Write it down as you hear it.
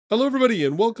Hello everybody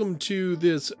and welcome to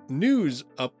this news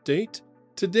update.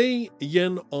 Today,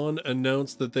 Yen On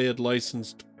announced that they had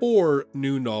licensed 4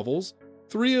 new novels,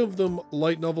 3 of them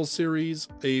light novel series,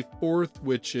 a 4th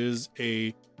which is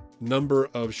a number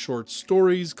of short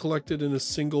stories collected in a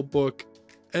single book,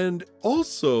 and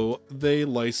also they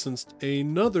licensed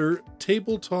another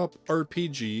tabletop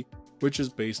RPG which is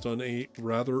based on a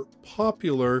rather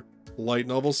popular light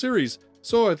novel series.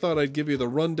 So I thought I'd give you the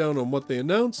rundown on what they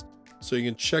announced, so you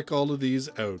can check all of these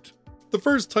out. The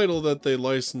first title that they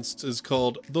licensed is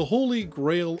called The Holy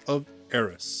Grail of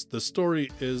Eris. The story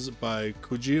is by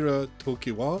Kujira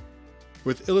Tokiwa,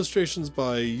 with illustrations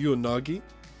by Yuunagi.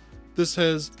 This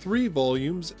has 3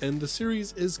 volumes and the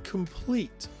series is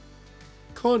complete.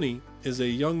 Connie is a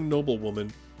young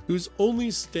noblewoman whose only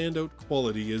standout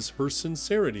quality is her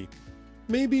sincerity.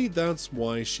 Maybe that's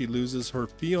why she loses her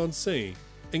fiancé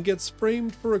and gets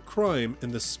framed for a crime in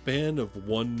the span of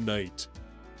one night.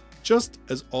 Just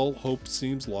as all hope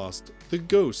seems lost, the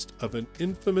ghost of an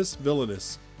infamous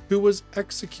villainess who was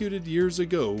executed years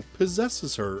ago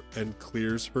possesses her and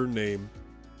clears her name.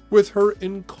 With her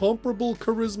incomparable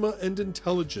charisma and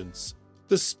intelligence,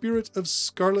 the spirit of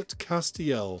Scarlet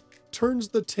Castiel turns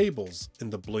the tables in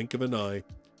the blink of an eye.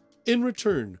 In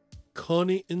return,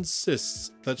 Connie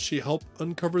insists that she help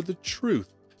uncover the truth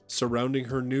surrounding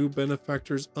her new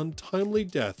benefactor's untimely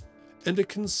death and a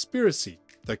conspiracy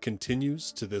that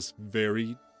continues to this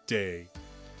very day.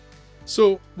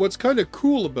 So what's kind of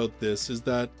cool about this is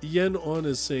that Yen On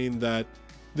is saying that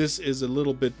this is a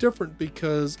little bit different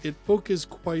because it focused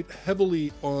quite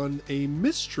heavily on a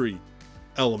mystery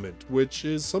element, which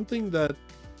is something that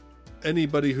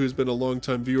anybody who's been a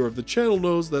long-time viewer of the channel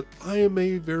knows that I am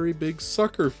a very big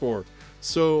sucker for.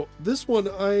 So this one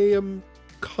I am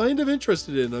kind of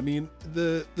interested in. I mean,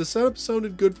 the setup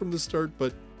sounded good from the start,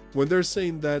 but when they're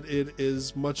saying that it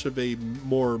is much of a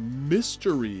more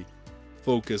mystery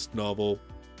focused novel,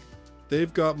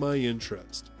 they've got my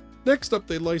interest. Next up,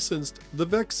 they licensed The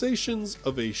Vexations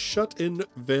of a Shut-In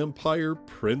Vampire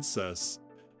Princess.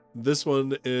 This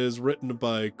one is written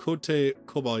by Kotei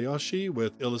Kobayashi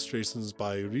with illustrations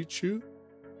by Riichu.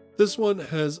 This one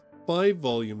has 5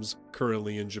 volumes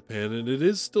currently in Japan and it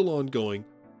is still ongoing.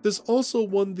 This also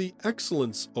won the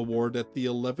Excellence Award at the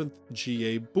 11th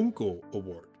GA Bunko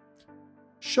Award.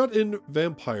 Shut-In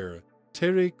Vampire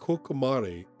Tere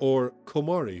Kokomari, or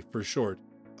Komari for short,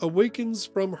 awakens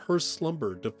from her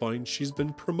slumber to find she's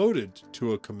been promoted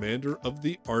to a commander of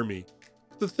the army.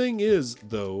 The thing is,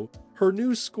 though, her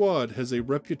new squad has a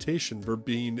reputation for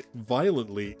being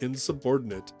violently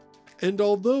insubordinate, and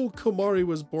although Komari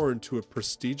was born to a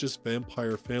prestigious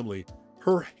vampire family,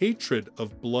 her hatred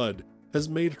of blood has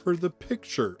made her the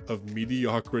picture of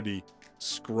mediocrity,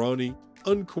 scrawny,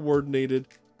 uncoordinated,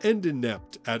 and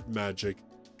inept at magic.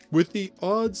 With the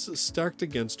odds stacked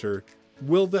against her,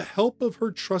 will the help of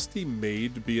her trusty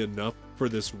maid be enough for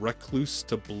this recluse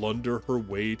to blunder her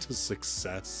way to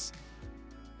success?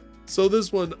 So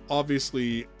this one,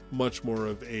 obviously much more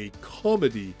of a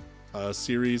comedy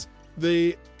series.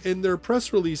 They, in their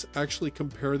press release, actually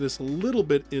compare this a little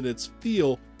bit in its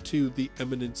feel to The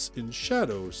Eminence in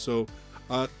Shadow. So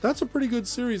that's a pretty good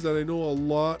series that I know a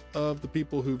lot of the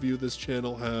people who view this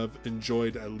channel have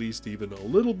enjoyed at least even a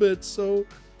little bit. So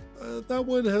that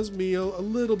one has me a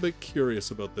little bit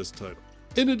curious about this title.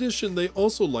 In addition, they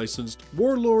also licensed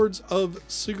Warlords of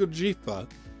Sigrdrifa,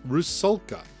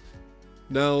 Rusalka.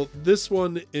 Now, this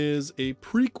one is a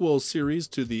prequel series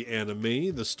to the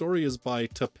anime. The story is by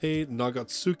Tappei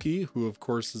Nagatsuki, who of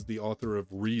course is the author of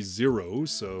riichu,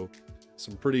 so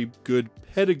some pretty good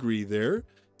pedigree there.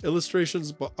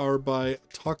 Illustrations are by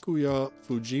Takuya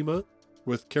Fujima,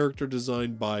 with character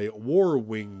design by War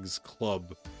Wings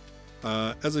Club.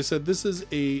 As I said, this is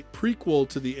a prequel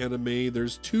to the anime.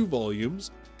 There's 2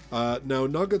 volumes. Now,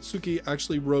 Nagatsuki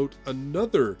actually wrote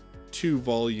another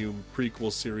 2-volume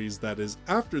prequel series that is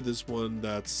after this one,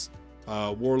 that's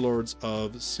Warlords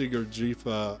of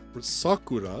Sigrdrifa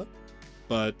Sakura,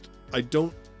 but I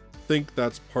don't think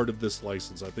that's part of this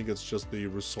license. I think it's just the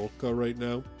Rusalka right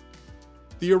now.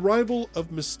 The arrival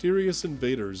of mysterious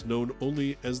invaders known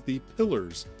only as the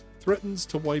Pillars threatens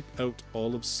to wipe out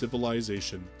all of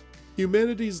civilization.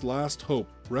 Humanity's last hope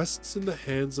rests in the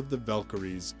hands of the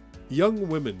Valkyries, young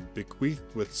women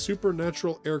bequeathed with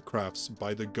supernatural aircrafts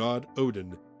by the god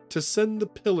Odin to send the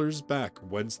Pillars back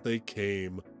whence they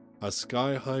came. A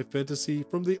sky-high fantasy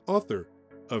from the author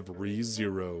of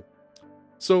riichu.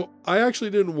 So I actually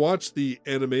didn't watch the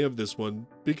anime of this one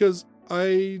because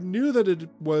I knew that it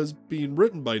was being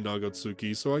written by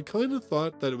Nagatsuki, so I kind of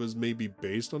thought that it was maybe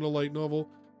based on a light novel,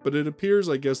 but it appears,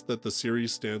 I guess, that the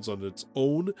series stands on its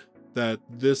own that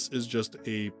this is just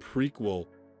a prequel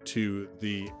to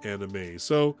the anime.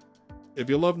 So if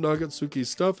you love Nagatsuki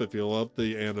stuff, if you love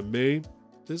the anime,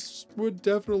 this would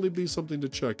definitely be something to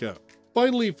check out.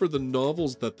 Finally, for the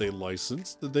novels that they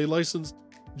licensed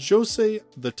Josee,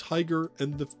 the Tiger,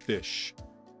 and the Fish.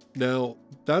 Now,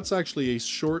 that's actually a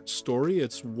short story.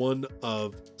 It's one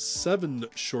of 7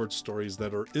 short stories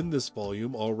that are in this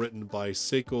volume, all written by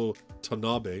Seiko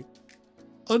Tanabe.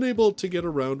 Unable to get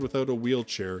around without a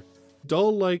wheelchair,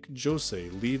 doll-like Josee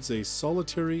leads a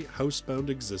solitary, housebound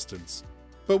existence.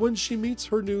 But when she meets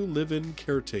her new live-in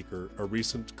caretaker, a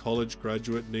recent college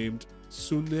graduate named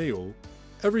Tsuneo,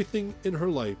 everything in her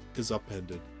life is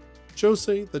upended.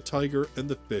 Josee, the Tiger, and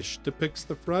the Fish depicts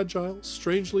the fragile,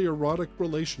 strangely erotic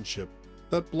relationship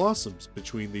that blossoms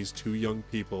between these two young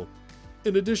people.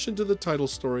 In addition to the title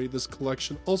story, this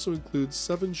collection also includes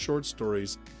 7 short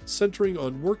stories centering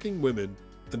on working women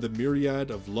and the myriad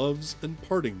of loves and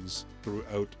partings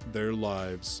throughout their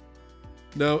lives.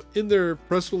 Now, in their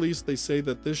press release, they say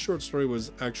that this short story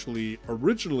was actually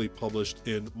originally published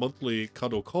in Monthly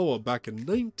Kadokawa back in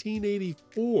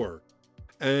 1984.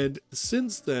 And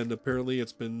since then, apparently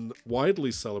it's been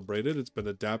widely celebrated. It's been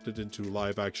adapted into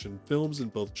live-action films in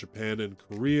both Japan and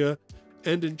Korea,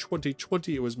 and in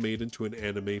 2020 it was made into an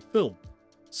anime film.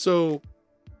 So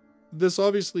this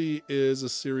obviously is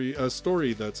a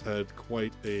story that's had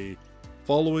quite a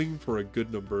following for a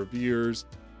good number of years.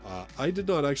 I did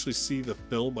not actually see the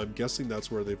film. I'm guessing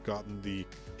that's where they've gotten the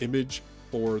image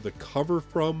for the cover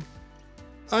from.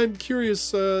 I'm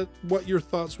curious what your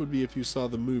thoughts would be if you saw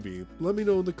the movie. Let me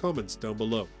know in the comments down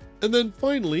below. And then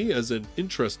finally, as an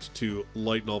interest to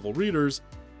light novel readers,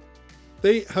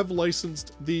 they have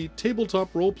licensed the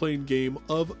tabletop role-playing game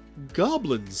of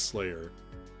Goblin Slayer.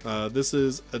 This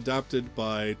is adapted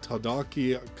by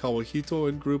Tadaki Kawahito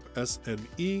and group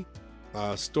SNE.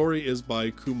 Story is by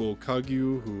Kumo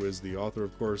Kagyu, who is the author,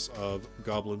 of course, of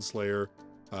Goblin Slayer.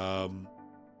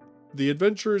 The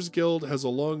Adventurers Guild has a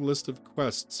long list of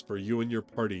quests for you and your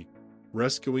party,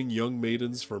 rescuing young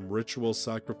maidens from ritual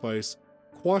sacrifice,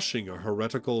 quashing a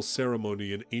heretical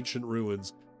ceremony in ancient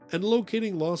ruins, and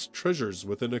locating lost treasures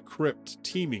within a crypt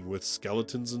teeming with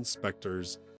skeletons and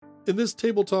specters. In this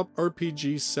tabletop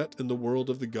RPG set in the world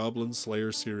of the Goblin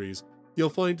Slayer series, you'll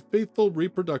find faithful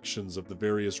reproductions of the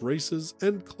various races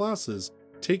and classes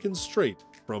taken straight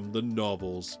from the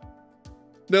novels.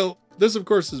 Now, this of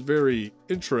course is very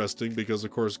interesting because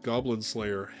of course Goblin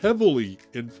Slayer heavily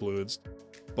influenced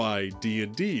by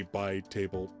D&D, by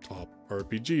tabletop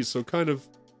RPGs, so kind of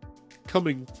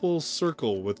coming full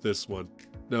circle with this one.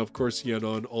 Now of course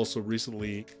Yenon also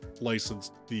recently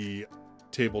licensed the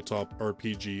tabletop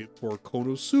RPG for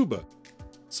Konosuba.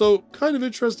 So kind of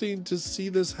interesting to see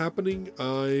this happening.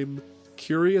 I'm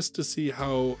curious to see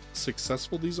how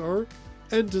successful these are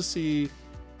and to see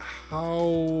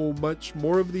how much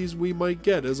more of these we might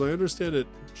get. As I understand it,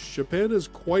 Japan has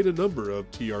quite a number of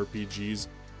TRPGs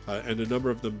and a number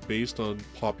of them based on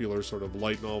popular sort of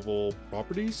light novel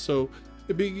properties. So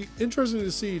it'd be interesting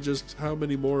to see just how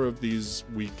many more of these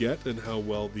we get and how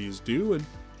well these do, and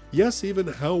yes, even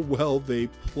how well they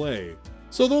play.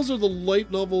 So those are the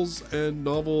light novels and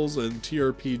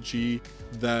TRPG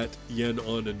that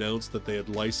Yenon announced that they had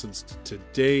licensed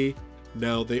today.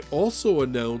 Now, they also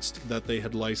announced that they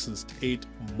had licensed 8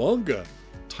 manga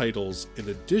titles in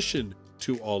addition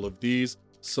to all of these.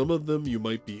 Some of them you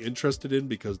might be interested in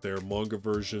because they're manga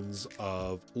versions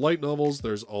of light novels.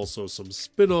 There's also some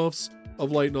spin-offs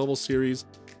of light novel series.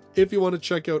 If you want to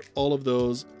check out all of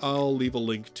those, I'll leave a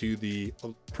link to the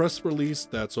press release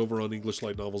that's over on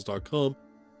EnglishLightNovels.com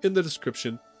in the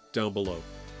description down below.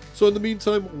 So in the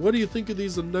meantime, what do you think of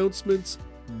these announcements?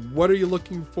 What are you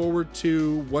looking forward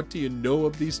to? What do you know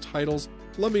of these titles?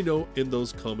 Let me know in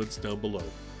those comments down below.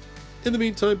 In the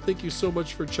meantime, thank you so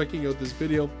much for checking out this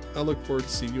video. I look forward to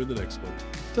seeing you in the next one.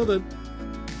 Till then,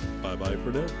 bye bye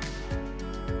for now.